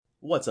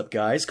What's up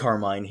guys,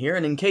 Carmine here,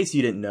 and in case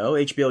you didn't know,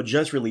 HBO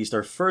just released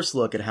our first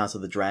look at House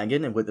of the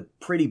Dragon and with a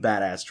pretty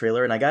badass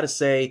trailer, and I gotta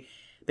say,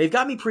 they've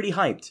got me pretty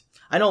hyped.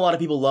 I know a lot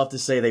of people love to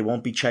say they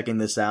won't be checking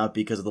this out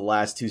because of the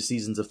last two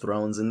seasons of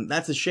Thrones, and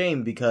that's a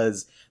shame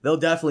because they'll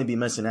definitely be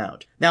missing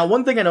out. Now,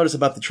 one thing I noticed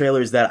about the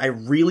trailer is that I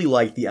really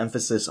like the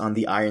emphasis on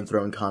the Iron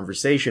Throne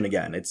conversation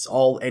again. It's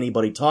all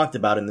anybody talked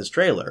about in this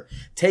trailer.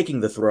 Taking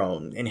the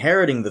throne,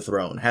 inheriting the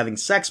throne, having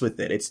sex with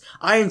it. It's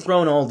Iron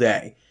Throne all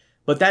day.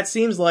 But that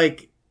seems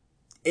like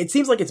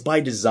it's by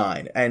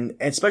design, and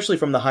especially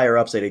from the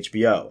higher-ups at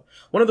HBO.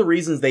 One of the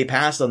reasons they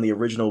passed on the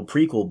original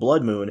prequel,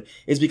 Blood Moon,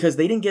 is because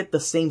they didn't get the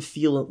same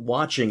feel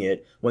watching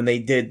it when they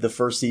did the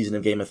first season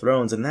of Game of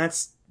Thrones, and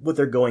that's what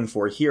they're going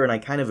for here, and I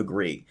kind of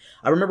agree.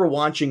 I remember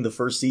watching the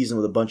first season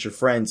with a bunch of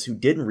friends who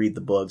didn't read the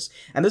books,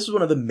 and this was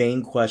one of the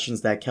main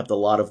questions that kept a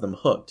lot of them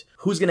hooked.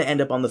 Who's gonna end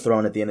up on the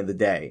throne at the end of the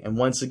day? And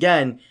once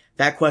again,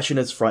 that question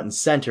is front and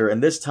center,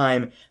 and this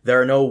time,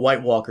 there are no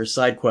White Walker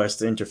side quests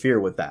to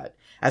interfere with that.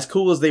 As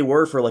cool as they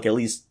were for at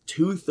least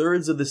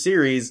 2/3 of the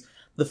series,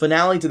 the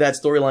finale to that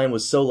storyline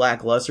was so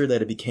lackluster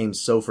that it became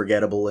so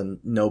forgettable and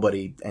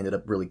nobody ended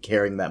up really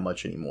caring that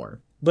much anymore.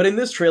 But in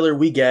this trailer,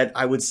 we get,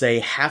 I would say,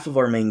 half of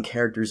our main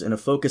characters and a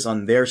focus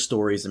on their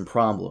stories and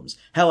problems.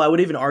 Hell, I would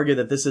even argue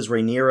that this is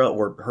Rhaenyra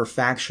or her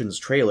faction's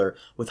trailer,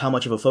 with how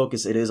much of a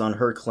focus it is on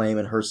her claim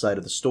and her side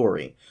of the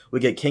story.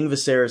 We get King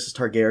Viserys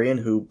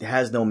Targaryen, who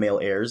has no male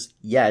heirs,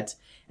 yet,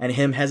 and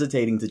him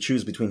hesitating to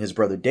choose between his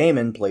brother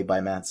Daemon, played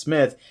by Matt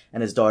Smith,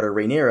 and his daughter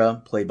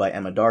Rhaenyra, played by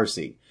Emma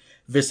Darcy.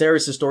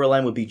 Viserys'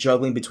 storyline would be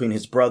juggling between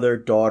his brother,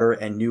 daughter,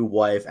 and new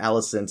wife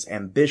Alicent's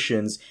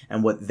ambitions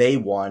and what they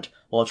want,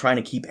 while trying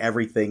to keep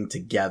everything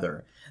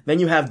together. Then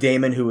you have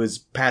Daemon, who is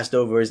passed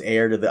over as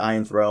heir to the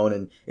Iron Throne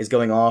and is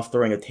going off,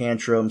 throwing a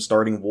tantrum,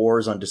 starting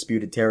wars on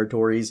disputed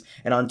territories,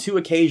 and on 2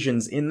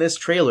 occasions in this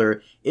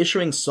trailer,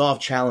 issuing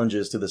soft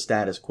challenges to the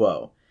status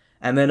quo.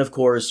 And then, of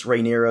course,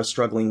 Rhaenyra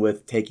struggling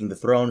with taking the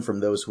throne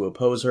from those who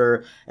oppose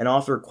her, and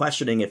often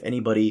questioning if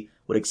anybody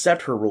would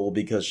accept her rule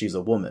because she's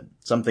a woman,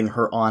 something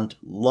her aunt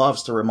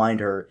loves to remind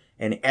her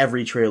in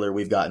every trailer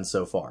we've gotten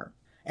so far.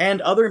 And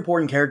other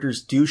important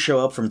characters do show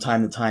up from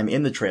time to time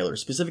in the trailer,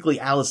 specifically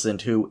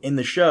Alicent, who, in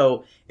the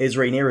show, is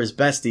Rhaenyra's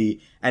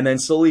bestie, and then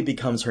slowly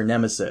becomes her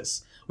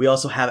nemesis. We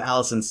also have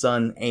Alicent's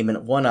son,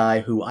 Aemon One-Eye,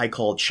 who I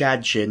call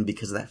Chad Chin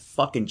because that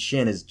fucking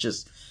chin is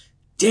just,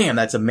 damn,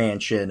 that's a man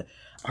chin.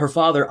 Her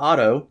father,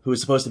 Otto, who is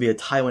supposed to be a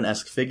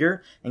Tywin-esque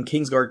figure, and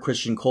Kingsguard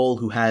Christian Cole,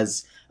 who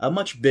has a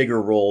much bigger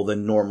role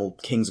than normal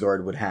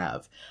Kingsguard would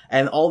have.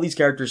 And all these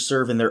characters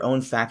serve in their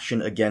own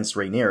faction against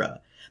Rhaenyra.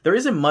 There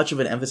isn't much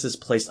of an emphasis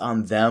placed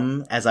on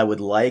them as I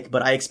would like,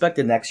 but I expect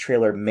the next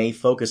trailer may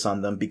focus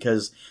on them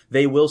because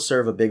they will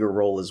serve a bigger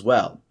role as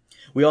well.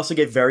 We also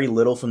get very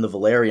little from the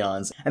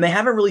Velaryons, and they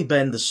haven't really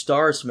been the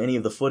stars from any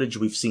of the footage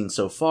we've seen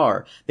so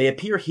far. They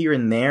appear here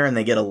and there and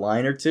they get a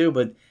line or two,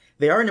 but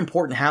they are an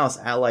important house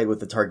allied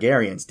with the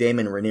Targaryens,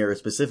 Daemon and Rhaenyra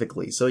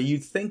specifically, so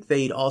you'd think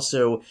they'd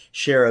also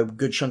share a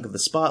good chunk of the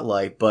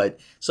spotlight, but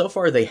so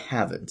far they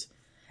haven't.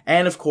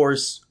 And of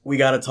course, we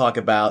gotta talk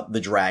about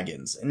the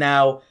dragons.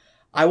 Now,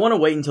 I want to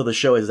wait until the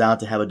show is out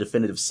to have a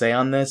definitive say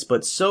on this,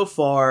 but so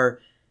far,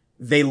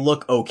 they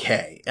look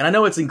okay. And I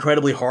know it's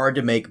incredibly hard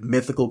to make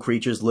mythical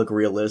creatures look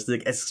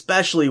realistic,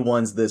 especially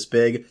ones this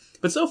big,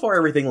 but so far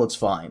everything looks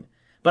fine.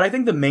 But I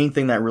think the main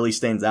thing that really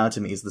stands out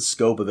to me is the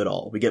scope of it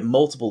all. We get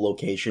multiple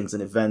locations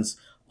and events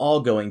all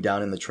going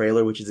down in the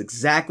trailer, which is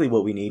exactly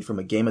what we need from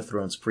a Game of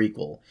Thrones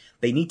prequel.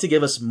 They need to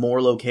give us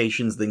more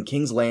locations than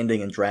King's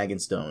Landing and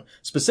Dragonstone,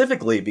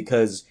 specifically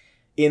because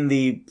in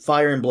the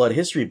Fire and Blood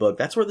history book,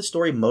 that's where the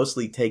story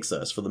mostly takes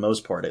us, for the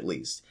most part at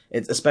least,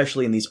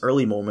 especially in these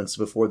early moments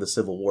before the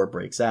Civil War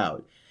breaks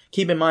out.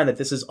 Keep in mind that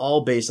this is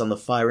all based on the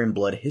Fire and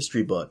Blood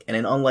history book, and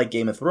unlike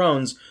Game of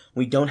Thrones,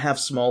 we don't have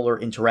smaller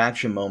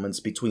interaction moments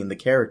between the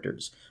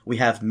characters. We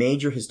have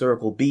major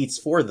historical beats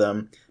for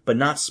them, but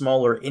not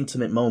smaller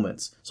intimate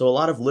moments, so a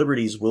lot of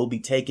liberties will be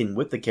taken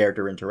with the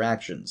character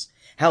interactions.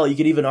 Hell, you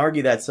could even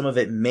argue that some of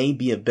it may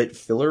be a bit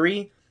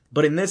fillery,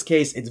 but in this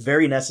case, it's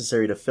very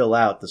necessary to fill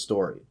out the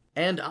story.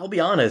 And I'll be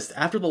honest,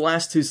 after the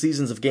last 2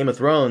 seasons of Game of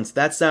Thrones,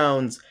 that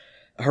sounds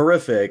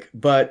horrific,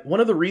 but one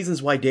of the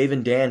reasons why Dave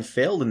and Dan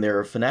failed in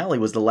their finale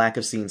was the lack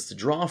of scenes to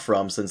draw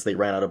from since they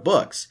ran out of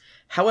books.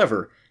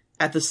 However,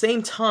 at the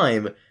same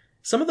time,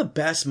 some of the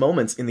best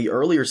moments in the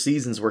earlier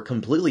seasons were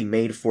completely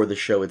made for the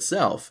show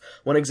itself.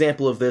 One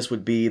example of this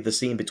would be the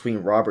scene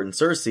between Robert and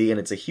Cersei, and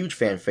it's a huge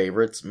fan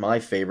favorite, it's my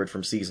favorite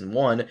from season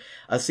 1,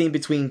 a scene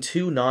between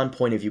 2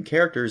 non-point of view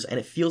characters, and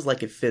it feels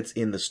like it fits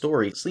in the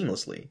story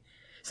seamlessly.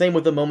 Same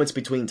with the moments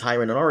between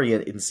Tyrion and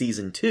Arya in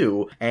Season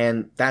 2,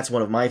 and that's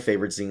one of my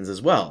favorite scenes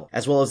as well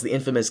as the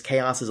infamous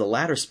Chaos is a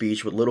Ladder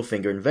speech with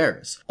Littlefinger and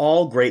Varys.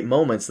 All great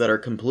moments that are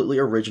completely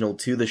original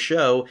to the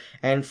show,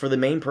 and for the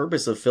main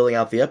purpose of filling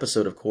out the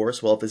episode, of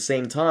course, while at the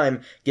same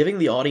time giving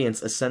the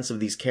audience a sense of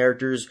these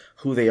characters,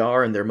 who they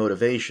are, and their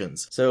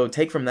motivations. So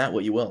take from that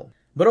what you will.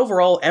 But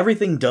overall,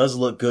 everything does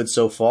look good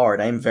so far,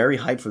 and I am very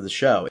hyped for the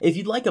show. If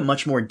you'd like a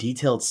much more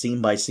detailed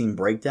scene-by-scene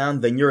breakdown,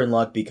 then you're in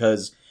luck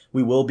because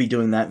We will be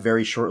doing that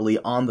very shortly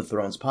on the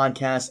Thrones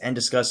podcast and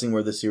discussing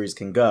where the series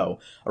can go.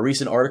 A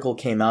recent article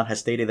came out has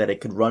stated that it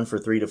could run for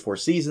 3 to 4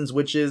 seasons,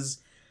 which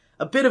is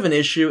a bit of an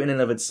issue in and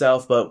of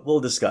itself, but we'll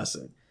discuss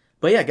it.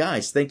 But yeah,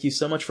 guys, thank you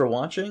so much for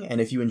watching,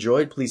 and if you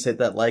enjoyed, please hit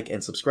that like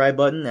and subscribe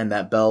button and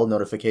that bell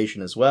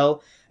notification as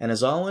well. And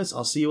as always,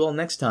 I'll see you all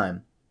next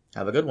time.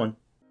 Have a good one.